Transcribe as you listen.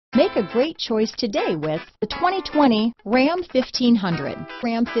Make a great choice today with the 2020 Ram 1500.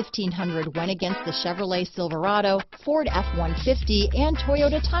 Ram 1500 went against the Chevrolet Silverado, Ford F-150, and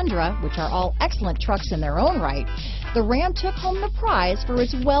Toyota Tundra, which are all excellent trucks in their own right. The Ram took home the prize for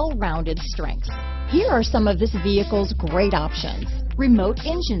its well-rounded strengths. Here are some of this vehicle's great options: remote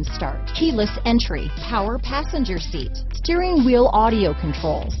engine start, keyless entry, power passenger seat, steering wheel audio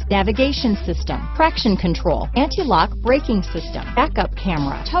controls, navigation system, traction control, anti-lock braking system, backup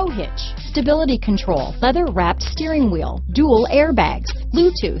camera, tow hitch, stability control, leather-wrapped steering wheel, dual airbags,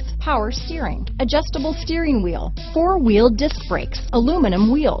 Bluetooth, power steering, adjustable steering wheel, four-wheel disc brakes,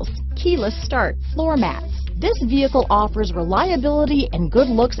 aluminum wheels, keyless start, floor mats. This vehicle offers reliability and good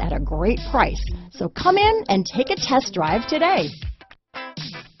looks at a great price. So come in and take a test drive today.